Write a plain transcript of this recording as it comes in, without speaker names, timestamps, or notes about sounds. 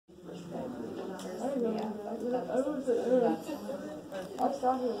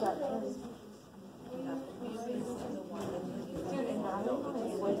thought he was at 10. Dude, and now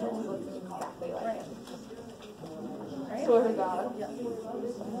exactly like him. Swear to God.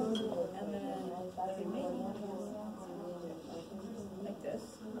 Like this.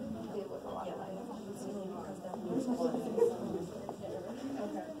 They look a lot like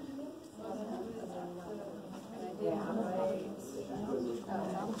yeah.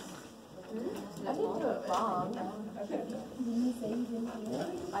 I didn't do it wrong.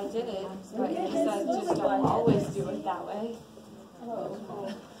 I did it, but he said just don't always do it that way.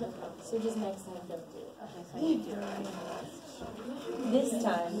 So just next time don't do it. This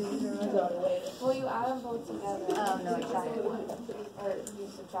time. Well, you add them both together. Oh, no, exactly. Or you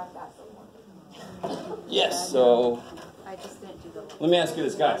subtract that from one. Yes, so I just didn't do the let me ask you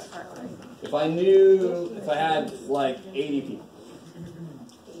this, guys. If I had like 80 people,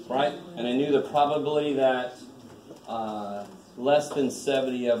 right? And I knew the probability that less than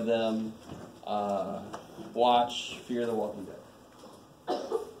 70 of them watch Fear the Walking Dead.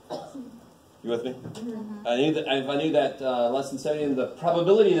 You with me? Mm-hmm. If I knew that less than 70, and the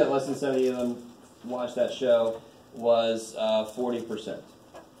probability that less than 70 of them watch that show was 40%. If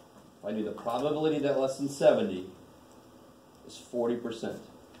I knew the probability that less than 70 is 40%,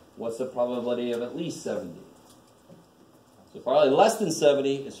 what's the probability of at least 70? So probably less than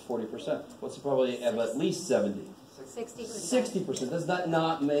 70 is 40%. What's the probability of at least 70? 60%. 60%. Does that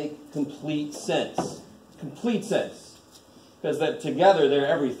not make complete sense? Complete sense. Because that together they're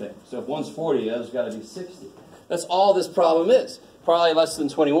everything. So if one's 40, the other's got to be 60. That's all this problem is. Probably less than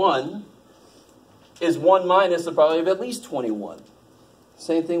 21 is 1 minus the probability of at least 21.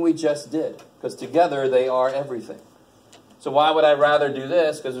 Same thing we just did. Because together they are everything. So why would I rather do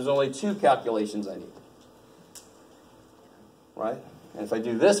this? Because there's only 2 calculations I need. Right? And if I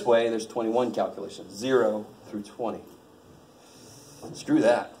do this way, there's 21 calculations. 0 through 20. Screw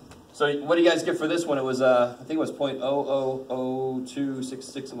that. So what do you guys get for this one? It was, I think it was 0.000266,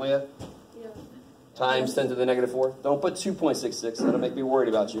 something like that? Yeah. Times 10 to the negative 4. Don't put 2.66. That'll make me worried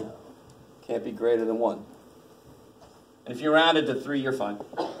about you. Can't be greater than 1. And if you round it to 3, you're fine.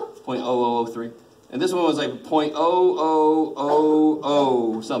 0.0003. And this one was like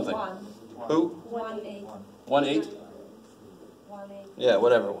 0.0000 something. Who? 1.8. 1.8? Yeah,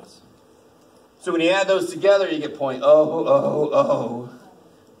 whatever it was. So when you add those together, you get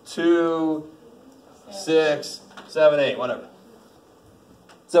 0.0002678, whatever.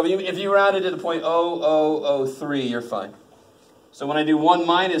 So if you round it to the 0.0003, you're fine. So when I do 1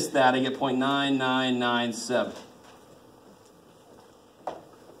 minus that, I get 0.9997.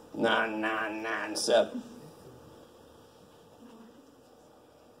 9997.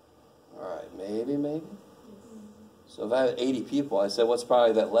 All right, maybe. So if I have 80 people, I said, what's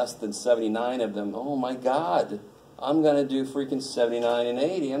probably that less than 79 of them? Oh my God, I'm going to do freaking 79 and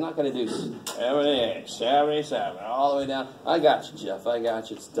 80. I'm not going to do 78, 77, all the way down. I got you, Jeff. I got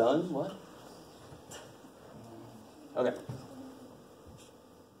you. It's done. What? Okay.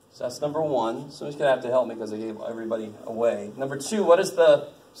 So that's number 1. Somebody's going to have to help me because I gave everybody away. Number 2, what is the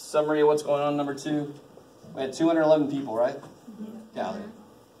summary of what's going on? Number 2, we had 211 people, right? Yeah.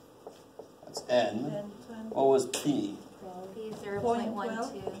 That's N. What was P? P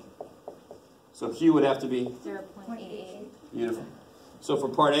 0.12. So Q would have to be? 0.88. Beautiful. So for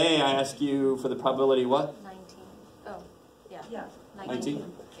part A, I ask you for the probability what? 19. Oh, yeah.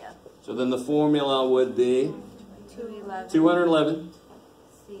 19? Yeah. So then the formula would be? 211. 211.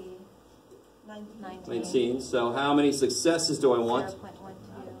 C. 19. So how many successes do I want? 0.12.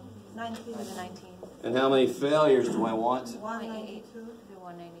 19. For the 19. And how many failures do I want? 182.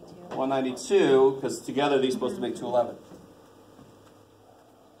 192, because together these are supposed to make 211.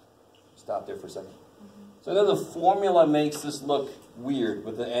 Stop there for a second. So then the formula makes this look weird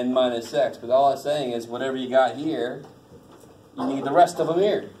with the n minus x, but all it's saying is whatever you got here, you need the rest of them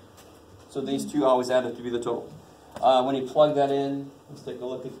here. So these 2 always add up to be the total. When you plug that in, let's take a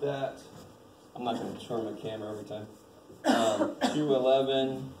look at that. I'm not going to turn my camera every time.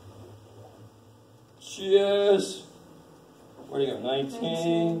 211. Cheers. Where do you go?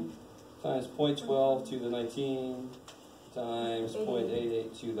 19 times 0.12 to the 19 times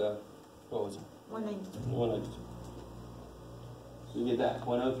 0.88 to the, what was it? 192. So you get that,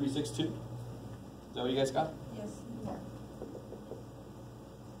 0.0362? Is that what you guys got? Yes.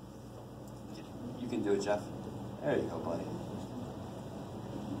 You can do it, Jeff. There you go, buddy.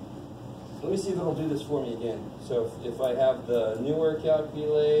 Let me see if it'll do this for me again. So if I have the newer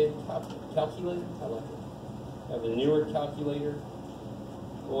calculator, I like it. I have the newer calculator.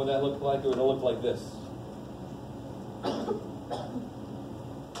 What would that look like? It would look like this.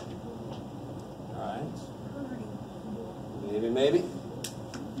 Alright. maybe.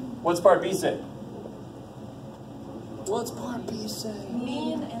 What's part B say? What's part B say?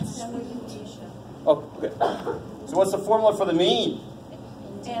 Mean and standard deviation. Oh, okay. So what's the formula for the mean?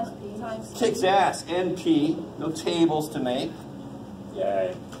 And times. Kicks ass. NP. No tables to make.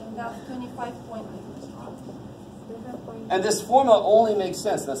 Yay. And that's 25.8. And this formula only makes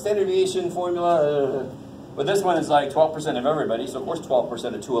sense. The standard deviation formula, but this one is like 12% of everybody, so of course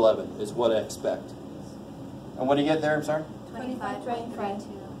 12% of 211 is what I expect. And what do you get there, I'm sorry? 25.32.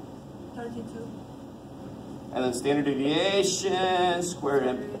 32. And then standard deviation, square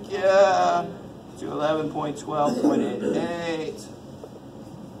root, yeah, 211.12.88.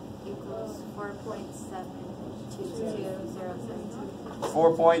 Equals 4.72207.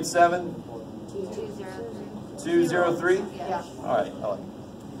 4.7? 203. 203? Yeah. All right, I like it.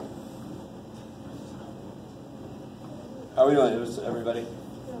 How are we doing, everybody?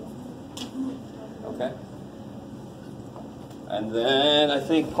 Okay. And then I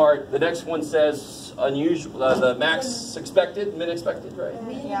think the next one says unusual, the max expected, min expected, right?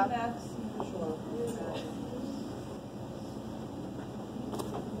 Mean Yeah. and max usual.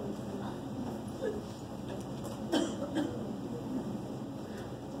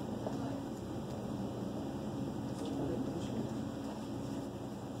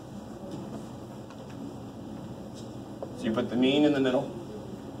 So you put the mean in the middle.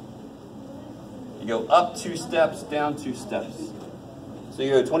 You go up 2 steps, down 2 steps. So you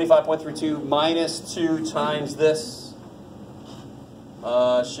go 25.32 minus 2 times this.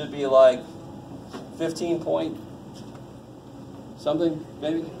 Should be like 15 point something,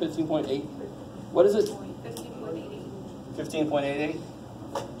 maybe 15.8. What is it? 15.88. 15.88.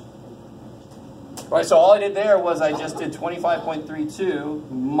 Right, so all I did there was I just did 25.32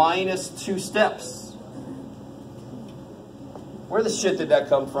 minus 2 steps. Where the shit did that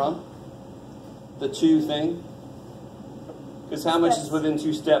come from? The 2 thing? Because how much is within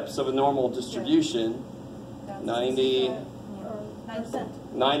 2 steps of a normal distribution? 90, 9%.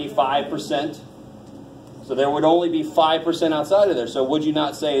 95%. So there would only be 5% outside of there. So would you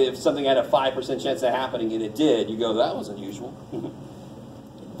not say if something had a 5% chance of happening and it did, you go, that was unusual.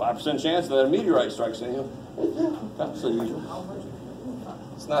 5% chance that a meteorite strikes in you. That's unusual.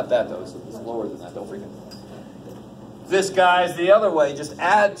 It's not that though, it's lower than that, don't forget. This guy's the other way, just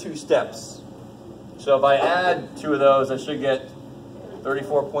add 2 steps. So if I add 2 of those, I should get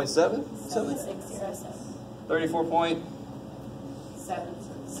 34.7?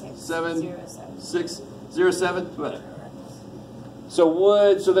 34.7607, whatever.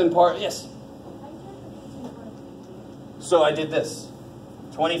 So then yes. So I did this.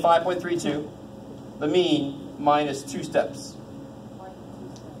 25.32, the mean, minus 2 steps.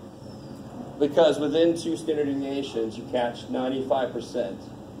 Because within 2 standard deviations, you catch 95%.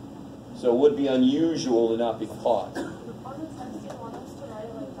 So it would be unusual to not be caught. On the test, do you want us to write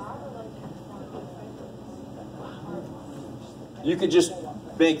it like that or like? You could just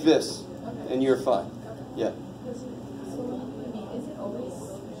make this, and you're fine. Yeah. Is it always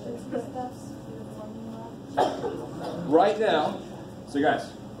 2 steps for the formula? Right now, so guys,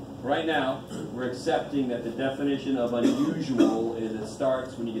 right now, we're accepting that the definition of unusual is it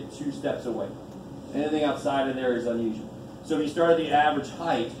starts when you get 2 steps away. Anything outside of there is unusual. So if you start at the average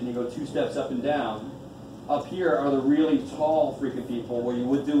height and you go 2 steps up and down, up here are the really tall freaking people where you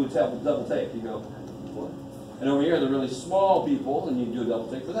would do a double take. You go, what? And over here are the really small people and you do a double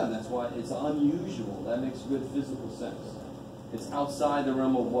take for them. That's why it's unusual. That makes good physical sense. It's outside the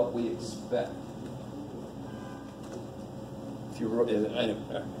realm of what we expect. If you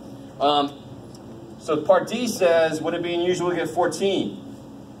anyway. So part D says, would it be unusual to get 14?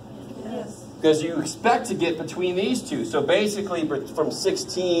 Yes. Because you expect to get between these 2. So basically from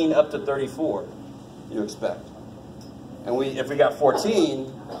 16 up to 34, you expect. And if we got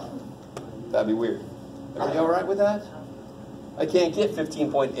 14, that'd be weird. Are you all right with that? I can't get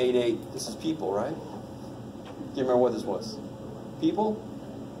 15.88. This is people, right? Do you remember what this was? People?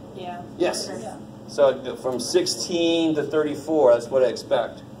 Yeah. Yes. Yeah. So from 16 to 34, that's what I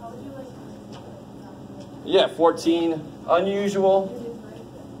expect. Yeah, 14, unusual,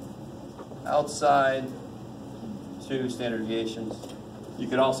 outside, 2 standard deviations. You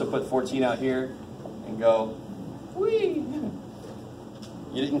could also put 14 out here and go, whee!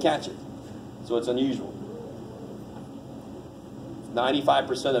 You didn't catch it, so it's unusual.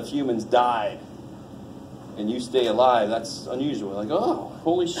 95% of humans died, and you stay alive, that's unusual. Like, oh,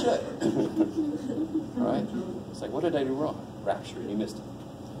 holy shit. Right? It's like, what did I do wrong? Rapture, and you missed it.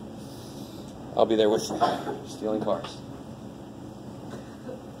 I'll be there with you, stealing cars.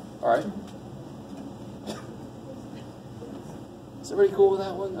 All right. Is everybody cool with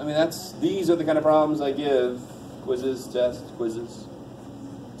that one? I mean, these are the kind of problems I give Quizzes, tests, quizzes,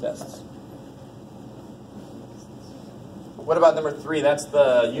 tests. What about number 3? That's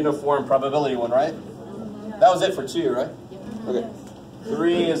the uniform probability one, right? That was it for 2, right? Okay.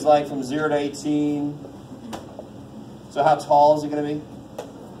 3 is like from 0 to 18. So how tall is it going to be?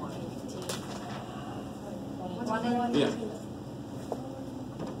 118. Yeah.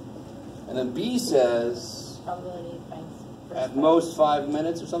 And then B says at most 5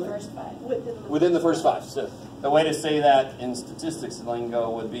 minutes or something? First 5. Within the first 5. So the way to say that in statistics lingo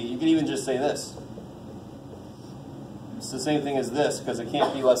would be, you can even just say this. It's the same thing as this, because it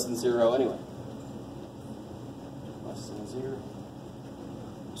can't be less than 0 anyway. Less than 0.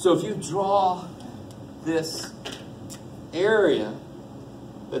 So if you draw this area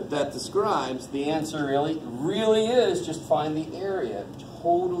that describes, the answer really is just find the area. It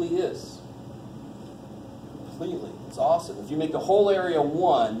totally is. Completely. It's awesome. If you make the whole area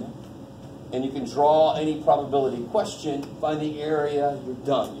 1, and you can draw any probability question, find the area, you're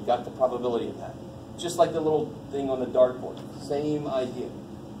done. You got the probability of that. Just like the little thing on the dartboard. Same idea.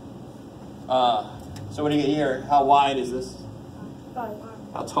 So what do you get here? How wide is this? 5.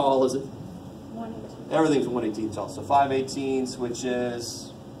 How tall is it? 118. Everything's 118 tall. So 5/18, which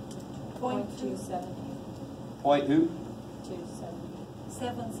is .278. point who?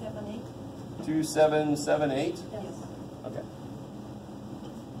 778. 2778? Yes. Okay.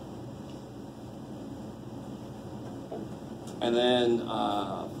 And then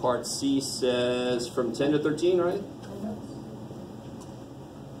part C says from 10 to 13, right?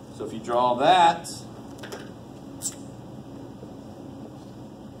 So if you draw that,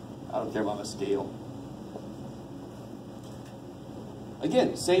 I don't care about my scale.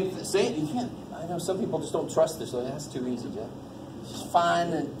 Again, same. Again, I know some people just don't trust this, so that's too easy, Jeff. Just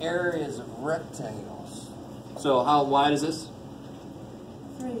find the areas of rectangles. So how wide is this?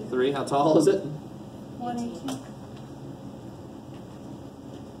 3. 3. How tall is it? 118.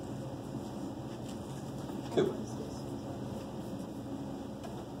 Cool.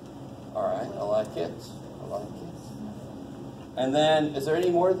 All right, I like it. I like it. And then, is there any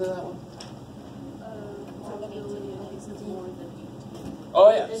more than that one? Oh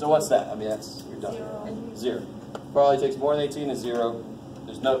yeah. So what's that? I mean, that's you're done. 0. Probably takes more than 18 is 0.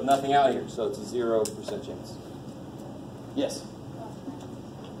 There's nothing out here, so it's a 0% chance. Yes.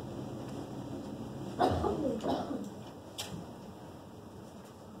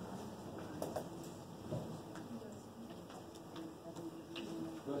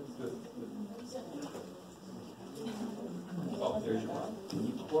 Oh, there's your one. When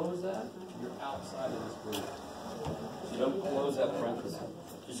you close that, you're outside of this group. So you don't close that parenthesis.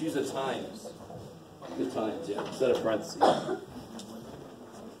 Just use the times. The times, yeah, instead of parentheses.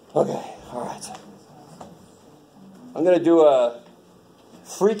 Okay, all right. I'm going to do a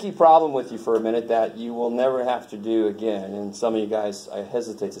freaky problem with you for a minute that you will never have to do again. And some of you guys, I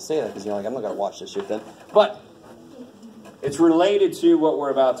hesitate to say that because you're like, I'm not going to watch this shit then. But it's related to what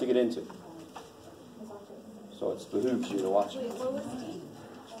we're about to get into. So it behooves you to watch it.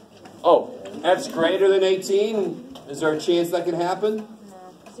 Oh, that's greater than 18? Is there a chance that can happen?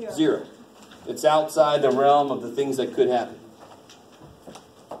 No. 0. It's outside the realm of the things that could happen.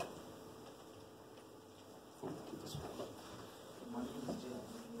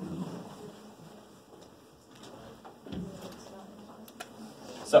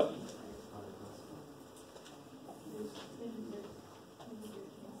 So,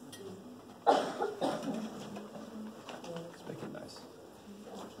 let's make it nice.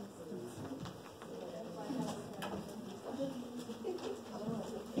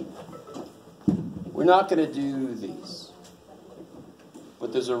 We're not going to do these,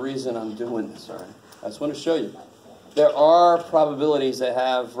 but there's a reason I'm doing this, all right? I just want to show you. There are probabilities that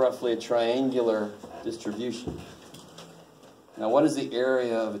have roughly a triangular distribution. Now, what is the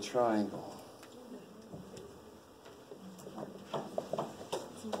area of a triangle?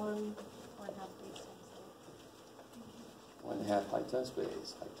 It's 1.5 base. 1/2 height times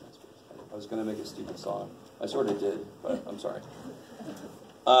space. Height times space. I was going to make a stupid song. I sort of did, but I'm sorry.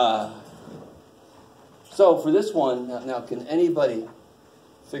 So for this one, now can anybody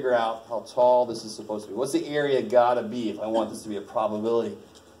figure out how tall this is supposed to be? What's the area got to be if I want this to be a probability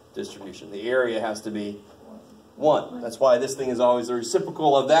distribution? The area has to be 1. That's why this thing is always the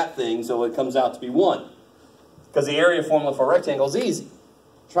reciprocal of that thing, so it comes out to be 1. Because the area formula for a rectangle is easy.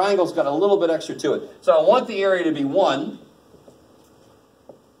 Triangle's got a little bit extra to it. So I want the area to be 1.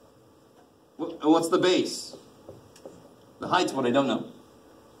 And what's the base? The height's what I don't know.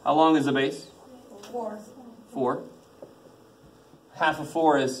 How long is the base? 4. 4. Half of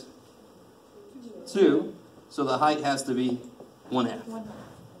 4 is 2. So the height has to be 1/2.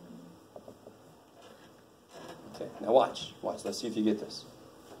 Now watch. Let's see if you get this.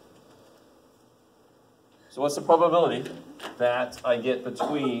 So what's the probability that I get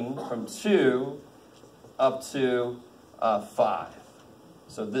between from 2 up to 5?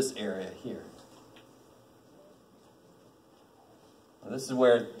 So this area here. Now this is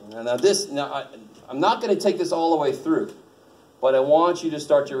where, I'm not going to take this all the way through, but I want you to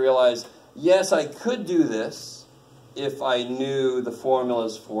start to realize, yes, I could do this if I knew the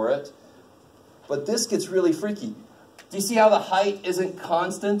formulas for it, but this gets really freaky. Do you see how the height isn't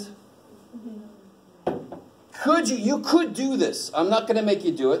constant? You could do this. I'm not going to make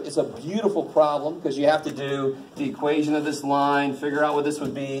you do it. It's a beautiful problem because you have to do the equation of this line, figure out what this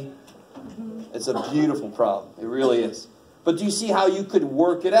would be. It's a beautiful problem. It really is. But do you see how you could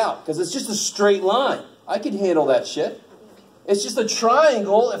work it out? Because it's just a straight line. I can handle that shit. It's just a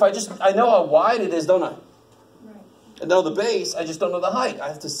triangle. I know how wide it is, don't I? I know the base, I just don't know the height. I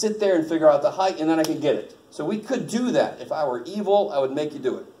have to sit there and figure out the height, and then I can get it. So we could do that. If I were evil, I would make you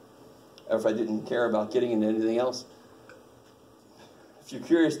do it. Or if I didn't care about getting into anything else. If you're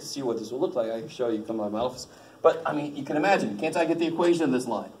curious to see what this will look like, I can show you, come by my office. But, I mean, you can imagine, can't I get the equation of this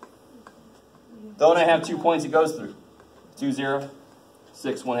line? Don't I have 2 points it goes through? 2, 0,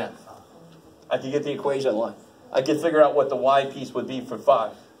 6, 1/2. I could get the equation line. I could figure out what the y piece would be for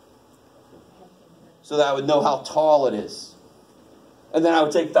 5. So that I would know how tall it is. And then I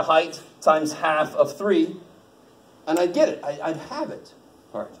would take the height times half of 3, and I'd get it. I'd have it.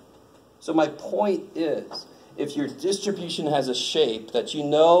 All right. So my point is, if your distribution has a shape that you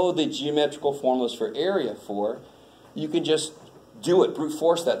know the geometrical formulas for area for, you can just do it, brute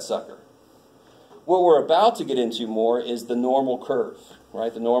force that sucker. What we're about to get into more is the normal curve,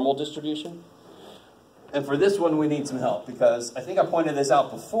 right? The normal distribution. And for this one, we need some help because I think I pointed this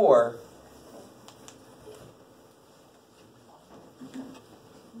out before.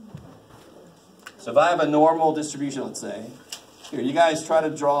 So if I have a normal distribution, let's say, here, you guys try to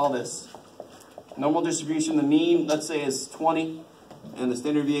draw this. Normal distribution, the mean, let's say, is 20, and the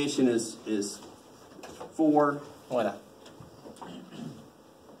standard deviation is 4. Why not?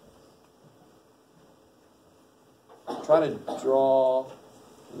 Try to draw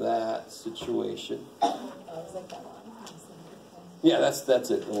that situation. Yeah,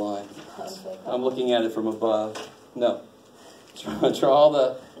 that's it, the line. I'm looking at it from above. No. Draw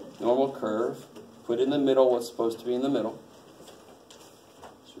the normal curve. Put in the middle what's supposed to be in the middle.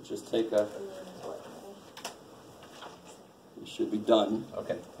 Should just take a... You should be done.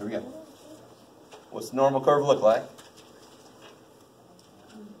 Okay, here we go. What's the normal curve look like?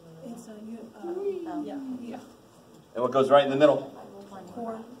 It's yeah. And what goes right in the middle?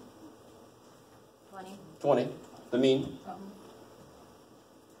 4. 20. The mean.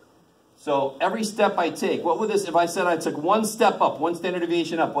 So every step I take, what would this, if I said I took one step up, one standard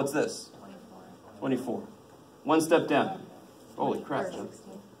deviation up, what's this? 24. One step down. Holy crap.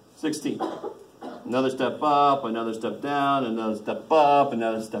 16. Another step up, another step down, another step up,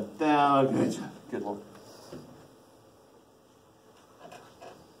 another step down. Good Lord.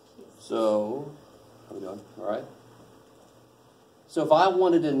 So, how are we doing? All right. So if I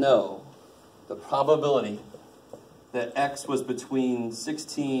wanted to know the probability that x was between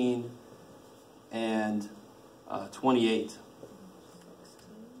 16 and 28,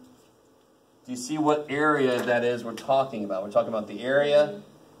 do you see what area that is we're talking about? We're talking about the area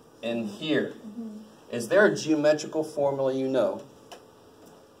in here. Is there a geometrical formula you know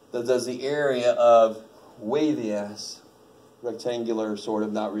that does the area of wavy ass, rectangular sort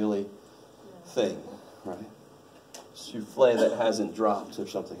of not really thing, right? Souffle that hasn't dropped or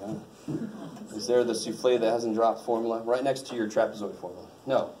something. Huh? Is there the souffle that hasn't dropped formula right next to your trapezoid formula?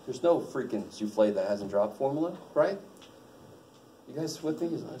 No, there's no freaking souffle that hasn't dropped formula, right? You guys with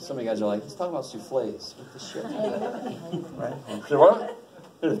me? Some of you guys are like, he's talking about souffles. What the shit? Right? So what?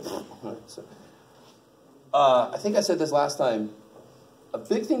 So, I think I said this last time. A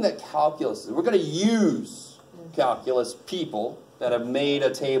big thing that calculus is, we're going to use calculus people that have made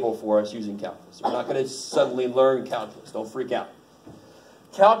a table for us using calculus. We're not going to suddenly learn calculus. Don't freak out.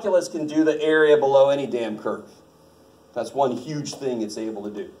 Calculus can do the area below any damn curve. That's one huge thing it's able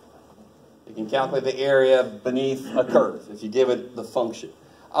to do. It can calculate the area beneath a curve if you give it the function.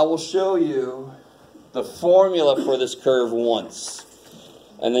 I will show you the formula for this curve once.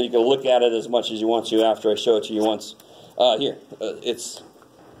 And then you can look at it as much as you want to after I show it to you once. I,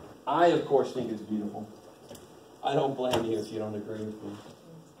 of course, think it's beautiful. I don't blame you if you don't agree with me.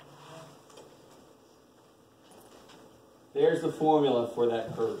 There's the formula for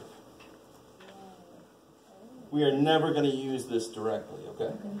that curve. We are never going to use this directly,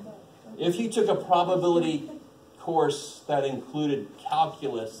 okay? If you took a probability course that included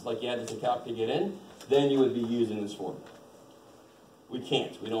calculus, like you had to calc to get in, then you would be using this formula. We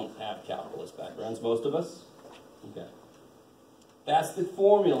can't. We don't have calculus backgrounds, most of us. Okay. That's the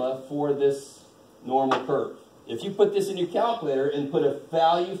formula for this normal curve. If you put this in your calculator and put a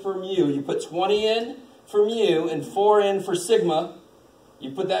value for mu, you put 20 in for mu and 4 in for sigma,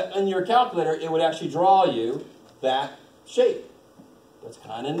 you put that in your calculator, it would actually draw you that shape. That's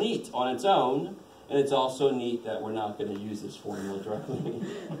kind of neat on its own, and it's also neat that we're not going to use this formula directly.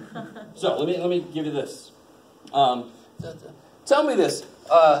 So let me give you this. Tell me this.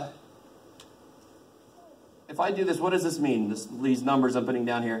 If I do this, what does this mean? These numbers I'm putting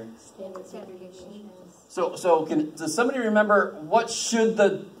down here. Standard deviation. So does somebody remember what should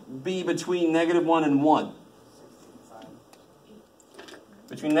be between -1 and 1?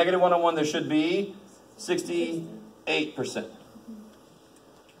 Between -1 and 1, there should be 68%.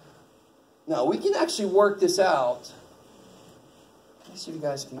 Now, we can actually work this out. Let me see if you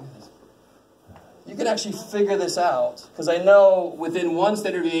guys can do this. You can actually figure this out, because I know within 1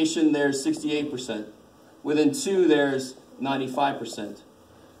 standard deviation, there's 68%. Within 2, there's 95%.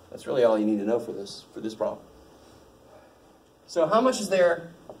 That's really all you need to know for this problem. So how much is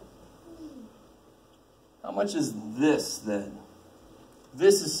there? How much is this then?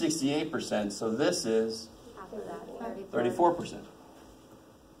 This is 68%, so this is 34%.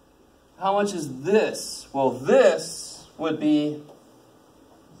 How much is this? Well, this would be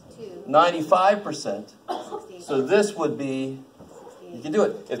 95%. So this would be, you can do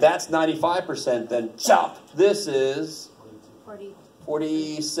it. If that's 95%, then chop. This is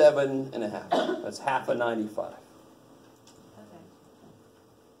 47.5. That's half of 95.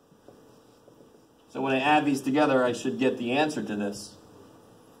 So when I add these together, I should get the answer to this.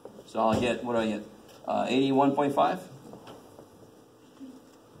 So I'll get, what do I get? 81.5?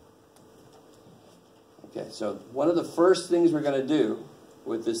 Okay, so one of the first things we're going to do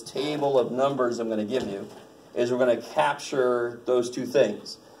with this table of numbers I'm going to give you is we're going to capture those two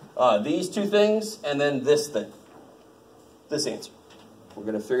things. These two things and then this thing. This answer. We're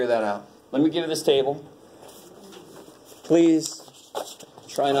going to figure that out. Let me give you this table. Please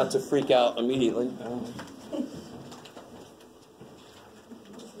try not to freak out immediately.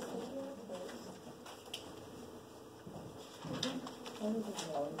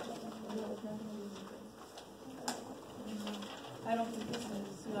 I don't think this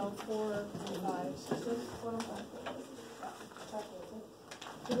is, no, 4 and 5.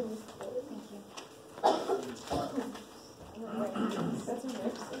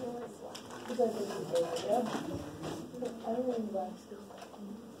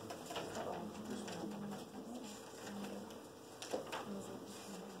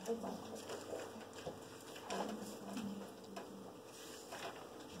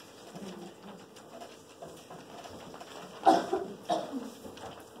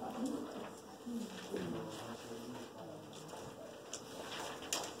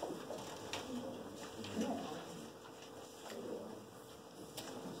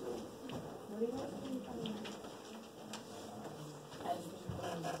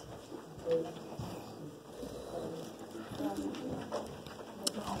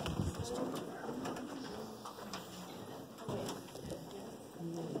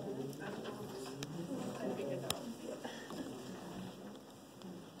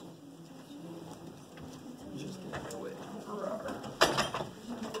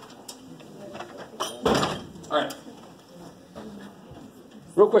 All right.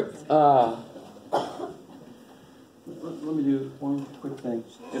 Real quick. Let me do one quick thing.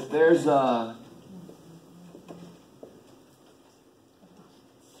 If there's let's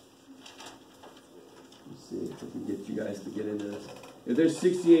see if we can get you guys to get into this. If there's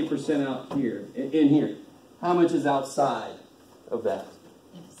 68% out here, in here, how much is outside of that?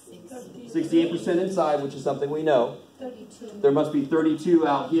 68% inside, which is something we know. 32. There must be 32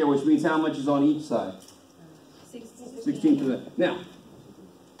 out here, which means how much is on each side? 16%. Now,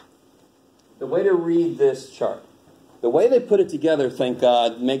 the way to read this chart, the way they put it together, thank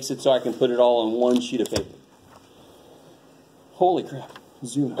God, makes it so I can put it all on one sheet of paper. Holy crap.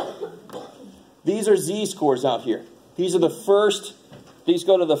 Zoom out. These are z-scores out here. These go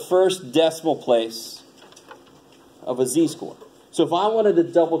to the first decimal place of a z-score. So if I wanted to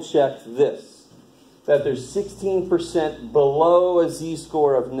double check this, that there's 16% below a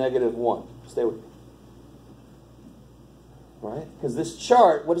z-score of -1. Stay with me. Right? Because this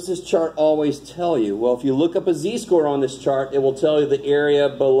chart, what does this chart always tell you? Well, if you look up a z-score on this chart, it will tell you the area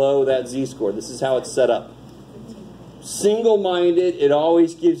below that z-score. This is how it's set up. Single-minded, it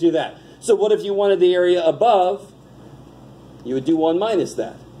always gives you that. So what if you wanted the area above? You would do 1 minus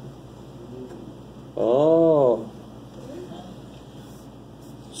that. Oh.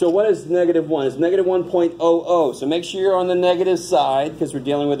 So what is negative 1? It's negative 1.00. So make sure you're on the negative side because we're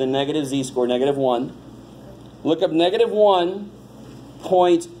dealing with a negative z-score, negative 1. Look up negative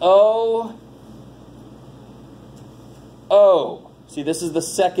 1.00. See, this is the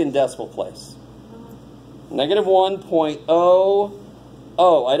second decimal place. Negative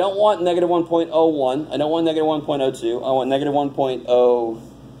 1.00. I don't want negative 1.01. I don't want negative 1.02. I want negative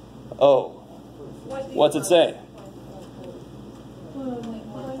 1.00. What's it say?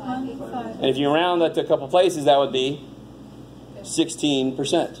 And if you round that to a couple places, that would be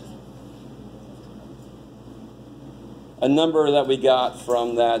 16%. A number that we got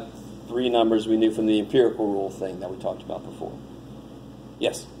from that 3 numbers we knew from the empirical rule thing that we talked about before.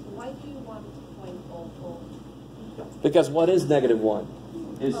 Yes? Why do you want .00? Because what is negative 1?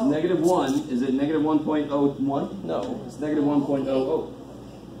 Is negative 1, is it negative 1.01? No, it's negative 1.00.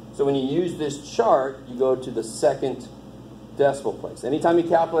 So when you use this chart, you go to the second decimal place. Anytime you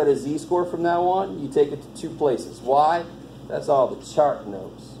calculate a z-score from now on, you take it to 2 places. Why? That's all the chart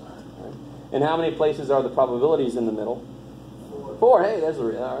knows. Right? And how many places are the probabilities in the middle? 4. Hey, that's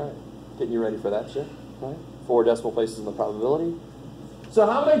all right. Getting you ready for that shit. Right? 4 decimal places in the probability. So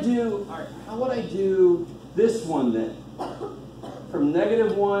how would I do? All right, how would I do this one then? From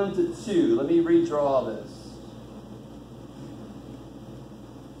negative 1 to 2. Let me redraw this.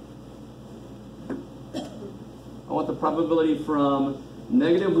 I want the probability from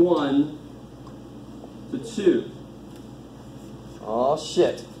negative 1 to 2. Oh,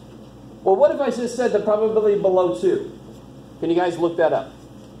 shit. Well, what if I just said the probability below 2? Can you guys look that up?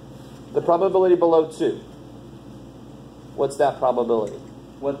 The probability below 2. What's that probability?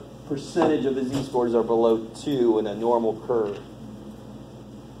 What percentage of the z-scores are below 2 in a normal curve?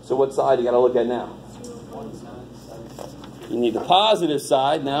 So what side you got to look at now? You need the positive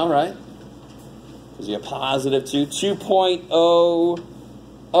side now, right? Because you have positive 2.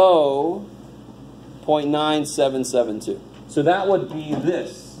 2.00.9772. So that would be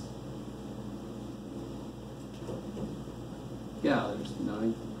this. Yeah, there's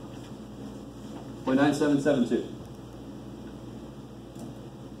 9.9772.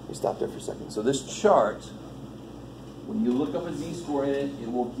 We stop there for a second. So this chart, when you look up a z-score in it,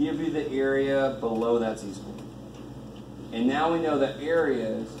 it will give you the area below that z-score. And now we know that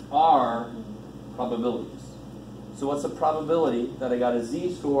areas are probabilities. So what's the probability that I got a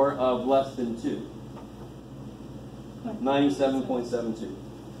z-score of less than 2?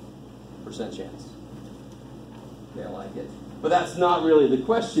 97.72% chance. Okay, I like it. But that's not really the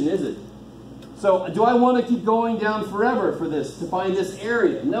question, is it? So do I want to keep going down forever for this, to find this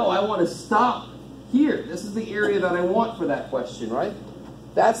area? No, I want to stop here. This is the area that I want for that question, right?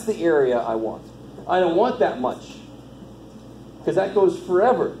 That's the area I want. I don't want that much, because that goes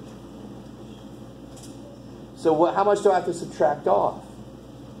forever. So how much do I have to subtract off?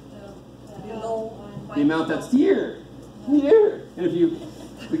 The amount that's here. Here. And if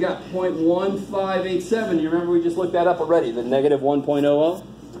we got 0.1587, you remember we just looked that up already, the negative 1.00?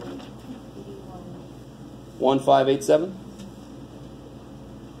 1587?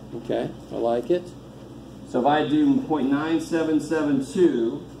 Okay, I like it. So if I do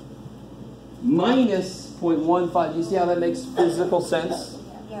 0.9772 minus 0.15, do you see how that makes physical sense?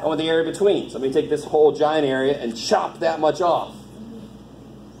 I want the area between. So let me take this whole giant area and chop that much off.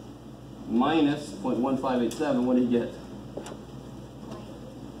 Minus 0.1587, what do you get?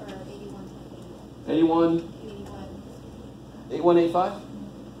 81? 8185? Is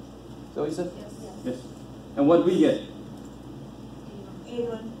that what you said? Yes. And what did we get?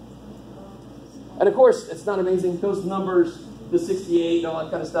 81. And of course, it's not amazing. Those numbers, the 68 and all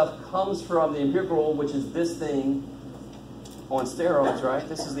that kind of stuff, comes from the empirical rule, which is this thing on steroids, right?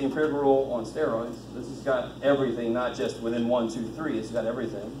 This is the empirical rule on steroids. This has got everything, not just within 1, 2, 3. It's got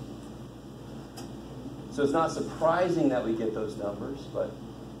everything. So it's not surprising that we get those numbers. But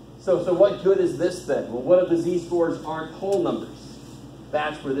so what good is this then? Well, what if the z-scores aren't whole numbers?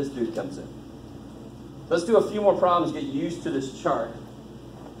 That's where this dude comes in. Let's do a few more problems, get used to this chart.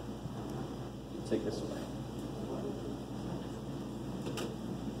 Take this away.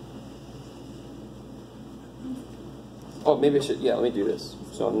 Oh, maybe I should, yeah, let me do this.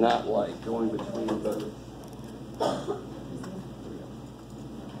 So I'm not like going between the...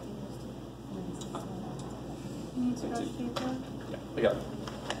 Yeah, I got it.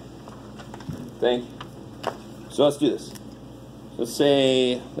 Thank you. So let's do this. Let's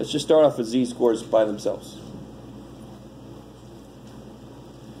say, let's just start off with z-scores by themselves.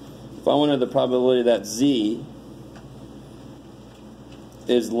 If I wanted the probability that z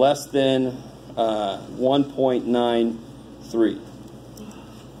is less than 1.93,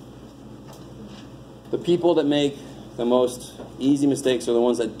 the people that make The most easy mistakes are the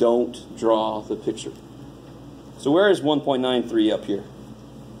ones that don't draw the picture. So where is 1.93 up here?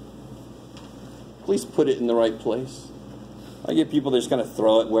 Please put it in the right place. I get people that just kind of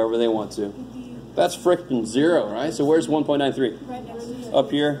throw it wherever they want to. That's frickin' 0, right? So where's 1.93? Right next to it.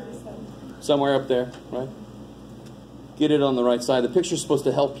 Up here? Somewhere up there, right? Get it on the right side. The picture's supposed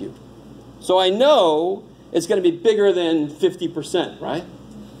to help you. So I know it's going to be bigger than 50%, right?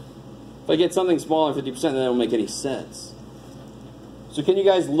 If I get something smaller than 50%, then that don't make any sense. So can you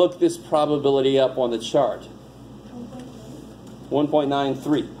guys look this probability up on the chart?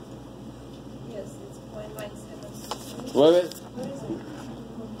 1.93. Yes, it's 0.97. What is it?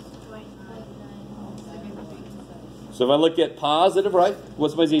 So if I look at positive, right?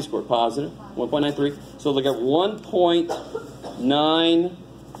 What's my z-score? Positive. 1.93. So look at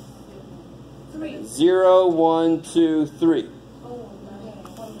 1.90123.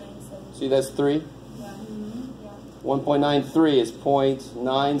 See, that's 3. 1.93 is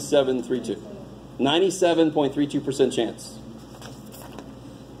 0.9732. 97.32% chance.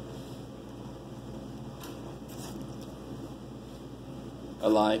 I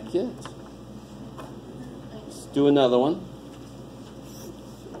like it. Let's do another one.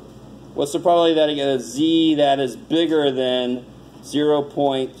 What's the probability that I get a z that is bigger than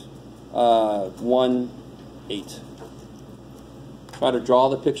 0.18? Try to draw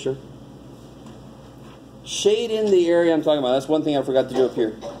the picture. Shade in the area I'm talking about. That's one thing I forgot to do up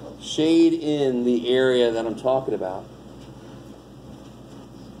here. Shade in the area that I'm talking about.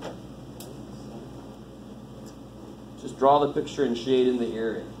 Just draw the picture and shade in the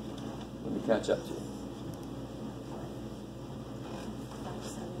area. Let me catch up to you.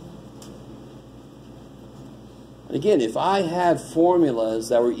 And again, if I had formulas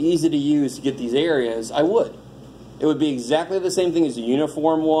that were easy to use to get these areas, I would. It would be exactly the same thing as the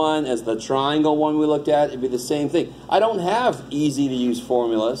uniform one, as the triangle one we looked at. It'd be the same thing. I don't have easy to use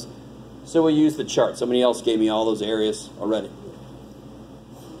formulas, so we use the chart. Somebody else gave me all those areas already.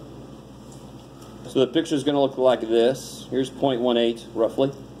 So the picture is going to look like this. Here's 0.18, roughly.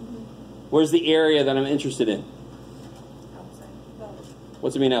 Where's the area that I'm interested in?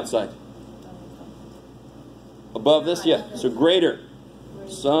 What's it mean outside? Above this? Yeah. So greater.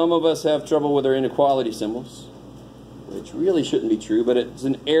 Some of us have trouble with our inequality symbols, which really shouldn't be true, but it's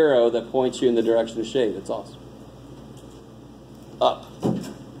an arrow that points you in the direction of shade. That's awesome. Up.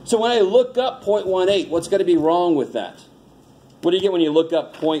 So when I look up 0.18, what's going to be wrong with that? What do you get when you look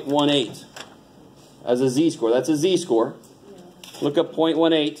up 0.18 as a z-score? That's a z-score. Look up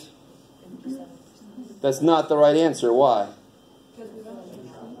 0.18. That's not the right answer. Why?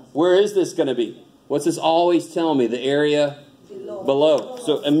 Where is this going to be? What's this always tell me? The area below.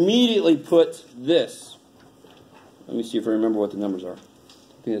 So immediately put this. Let me see if I remember what the numbers are.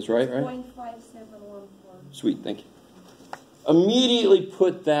 I think that's right? 0.5714. Sweet, thank you. Immediately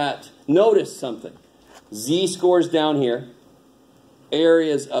put that. Notice something. Z-scores down here.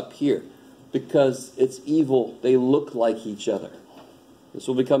 Areas up here. Because it's evil. They look like each other. This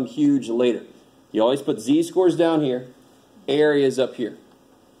will become huge later. You always put z-scores down here. Areas up here.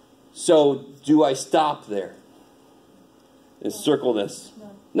 So, do I stop there and circle this?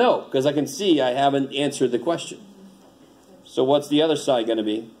 No, because I can see I haven't answered the question. So what's the other side going to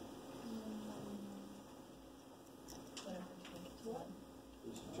be?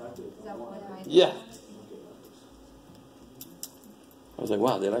 Yeah. I was like,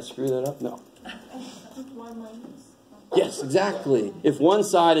 wow, did I screw that up? No. Yes, exactly. If one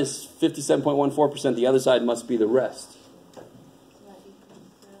side is 57.14%, the other side must be the rest.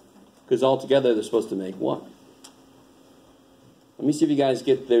 Because altogether they're supposed to make 1. Let me see if you guys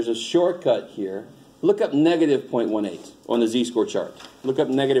get, there's a shortcut here. Look up negative 0.18 on the z-score chart. Look up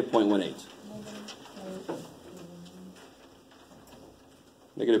negative 0.18.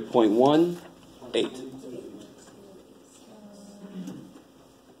 Negative 0.18.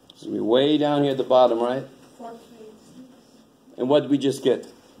 It's going to be way down here at the bottom, right? And what did we just get?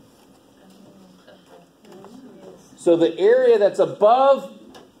 So the area that's above,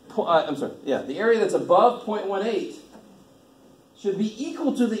 the area that's above 0.18 should be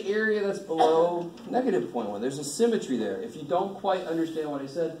equal to the area that's below negative 0.1. There's a symmetry there. If you don't quite understand what I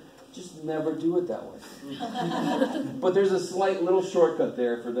said, just never do it that way. But there's a slight little shortcut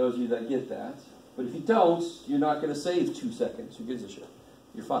there for those of you that get that. But if you don't, you're not going to save 2 seconds. Who gives a shit?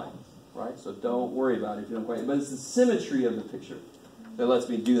 You're fine, right? So don't worry about it if you don't quite. But it's the symmetry of the picture that lets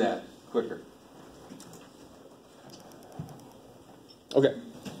me do that quicker. Okay.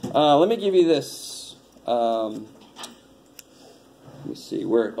 Let me give you this. Let me see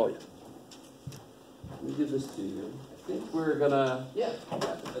where. Oh yeah. Let me give this to you. I think we're gonna. Yeah,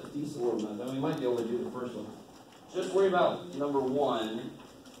 that's a decent little amount. We might be able to do the first one. just worry about number 1.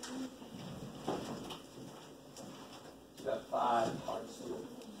 It's got 5 parts to it.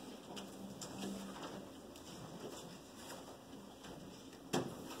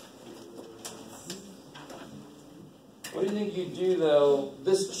 What do you think you do, though?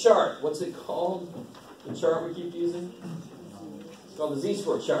 This chart, what's it called? The chart we keep using? It's called the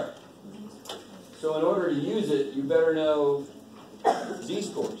Z-score chart. So in order to use it, you better know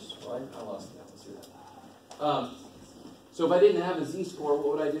Z-scores. Right? I lost it. Let's see that. So if I didn't have a Z-score,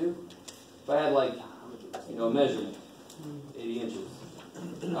 what would I do? If I had, like, a measurement, 80 inches,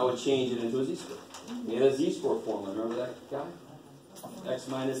 I would change it into a Z-score. We had a Z-score formula. Remember that guy? X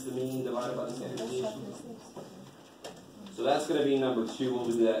minus the mean divided by the standard deviation. So that's going to be number 2. We'll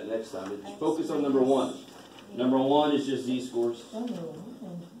do that next time. But just focus on number 1. Number 1 is just Z-scores.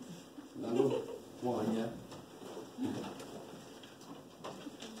 Number 1, yeah.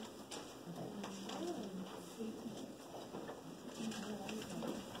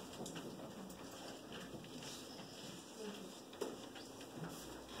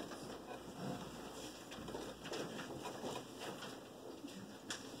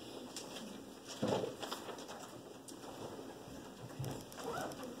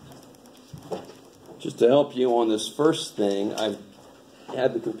 Just to help you on this first thing, I've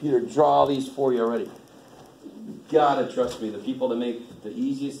had the computer draw these for you already. You gotta trust me, the people that make the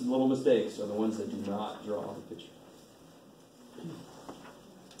easiest little mistakes are the ones that do not draw the picture.